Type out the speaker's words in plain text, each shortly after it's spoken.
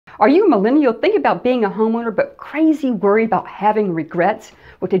Are you a millennial thinking about being a homeowner but crazy worried about having regrets?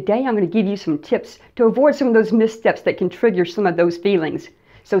 Well, today I'm going to give you some tips to avoid some of those missteps that can trigger some of those feelings.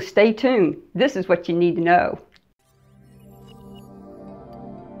 So stay tuned. This is what you need to know.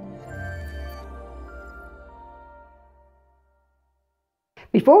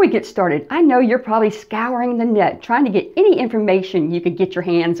 Before we get started, I know you're probably scouring the net trying to get any information you could get your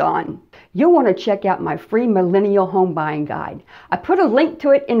hands on. You'll want to check out my free Millennial Home Buying Guide. I put a link to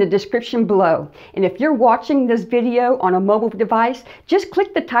it in the description below. And if you're watching this video on a mobile device, just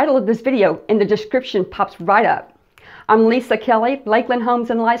click the title of this video and the description pops right up. I'm Lisa Kelly, Lakeland Homes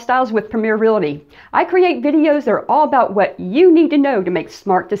and Lifestyles with Premier Realty. I create videos that are all about what you need to know to make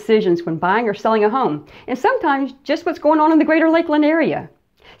smart decisions when buying or selling a home, and sometimes just what's going on in the greater Lakeland area.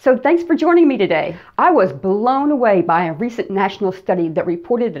 So thanks for joining me today. I was blown away by a recent national study that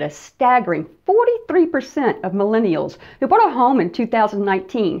reported that a staggering 43% of millennials who bought a home in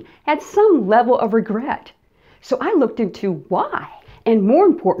 2019 had some level of regret. So I looked into why, and more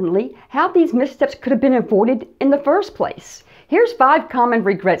importantly, how these missteps could have been avoided in the first place. Here's 5 common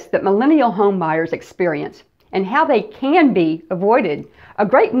regrets that millennial home buyers experience and how they can be avoided. A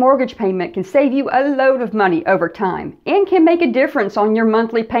great mortgage payment can save you a load of money over time and can make a difference on your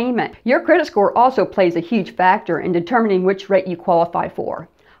monthly payment. Your credit score also plays a huge factor in determining which rate you qualify for.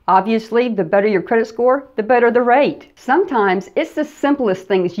 Obviously, the better your credit score, the better the rate. Sometimes it's the simplest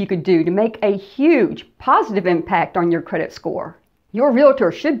things you could do to make a huge positive impact on your credit score. Your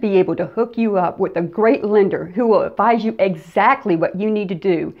realtor should be able to hook you up with a great lender who will advise you exactly what you need to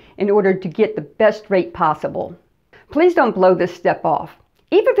do in order to get the best rate possible. Please don't blow this step off.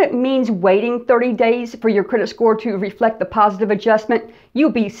 Even if it means waiting 30 days for your credit score to reflect the positive adjustment, you'll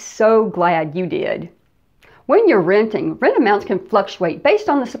be so glad you did. When you're renting, rent amounts can fluctuate based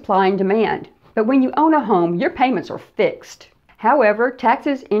on the supply and demand. But when you own a home, your payments are fixed. However,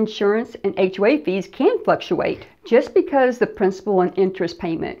 taxes, insurance, and HOA fees can fluctuate. Just because the principal and interest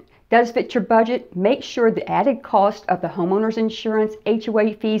payment does fit your budget, make sure the added cost of the homeowner's insurance,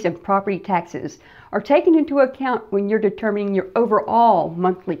 HOA fees, and property taxes are taken into account when you're determining your overall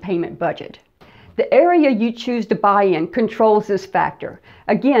monthly payment budget. The area you choose to buy in controls this factor.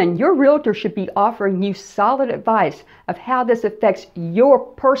 Again, your realtor should be offering you solid advice of how this affects your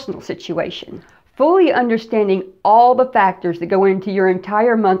personal situation. Fully understanding all the factors that go into your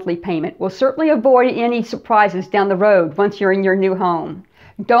entire monthly payment will certainly avoid any surprises down the road once you're in your new home.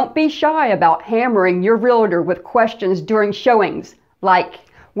 Don't be shy about hammering your realtor with questions during showings, like,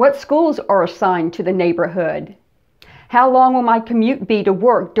 what schools are assigned to the neighborhood? How long will my commute be to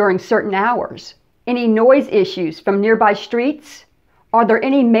work during certain hours? Any noise issues from nearby streets? Are there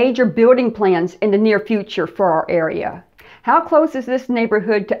any major building plans in the near future for our area? How close is this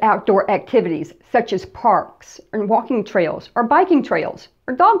neighborhood to outdoor activities such as parks and walking trails or biking trails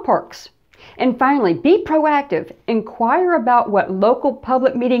or dog parks? And finally, be proactive. Inquire about what local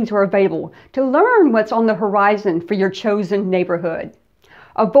public meetings are available to learn what's on the horizon for your chosen neighborhood.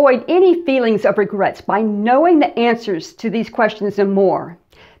 Avoid any feelings of regrets by knowing the answers to these questions and more.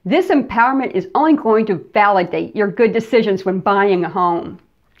 This empowerment is only going to validate your good decisions when buying a home.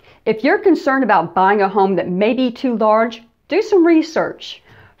 If you're concerned about buying a home that may be too large, do some research.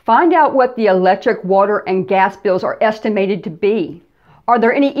 Find out what the electric, water, and gas bills are estimated to be. Are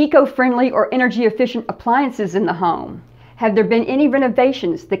there any eco-friendly or energy-efficient appliances in the home? Have there been any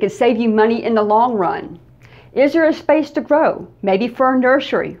renovations that could save you money in the long run? Is there a space to grow, maybe for a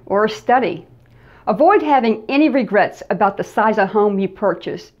nursery or a study? Avoid having any regrets about the size of home you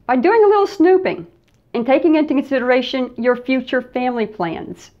purchase by doing a little snooping and taking into consideration your future family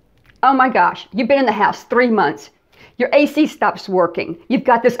plans. Oh my gosh, you've been in the house 3 months. Your AC stops working. You've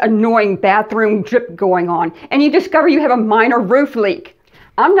got this annoying bathroom drip going on, and you discover you have a minor roof leak.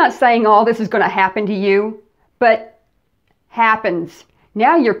 I'm not saying all this is going to happen to you, but happens.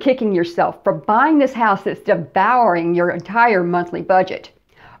 Now you're kicking yourself for buying this house that's devouring your entire monthly budget.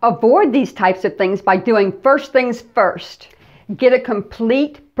 Avoid these types of things by doing first things first. Get a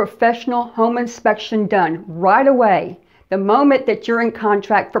complete professional home inspection done right away, the moment that you're in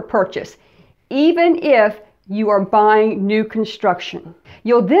contract for purchase, even if you are buying new construction.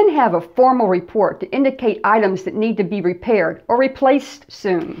 You'll then have a formal report to indicate items that need to be repaired or replaced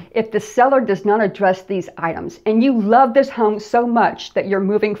soon. If the seller does not address these items and you love this home so much that you're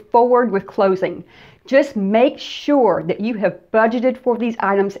moving forward with closing, just make sure that you have budgeted for these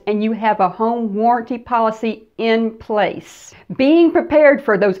items and you have a home warranty policy in place. Being prepared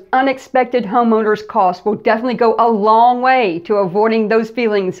for those unexpected homeowners costs will definitely go a long way to avoiding those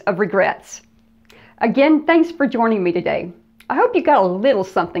feelings of regrets. Again, thanks for joining me today. I hope you got a little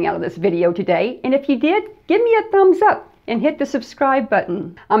something out of this video today, and if you did, give me a thumbs up. and hit the subscribe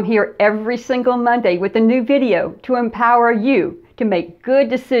button. I'm here every single Monday with a new video to empower you to make good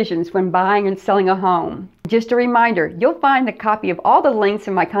decisions when buying and selling a home. Just a reminder, you'll find a copy of all the links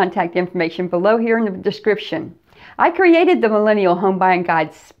and my contact information below here in the description. I created the Millennial Home Buying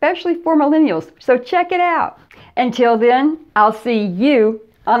Guide specially for millennials, so check it out. Until then, I'll see you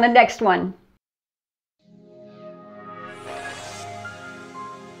on the next one.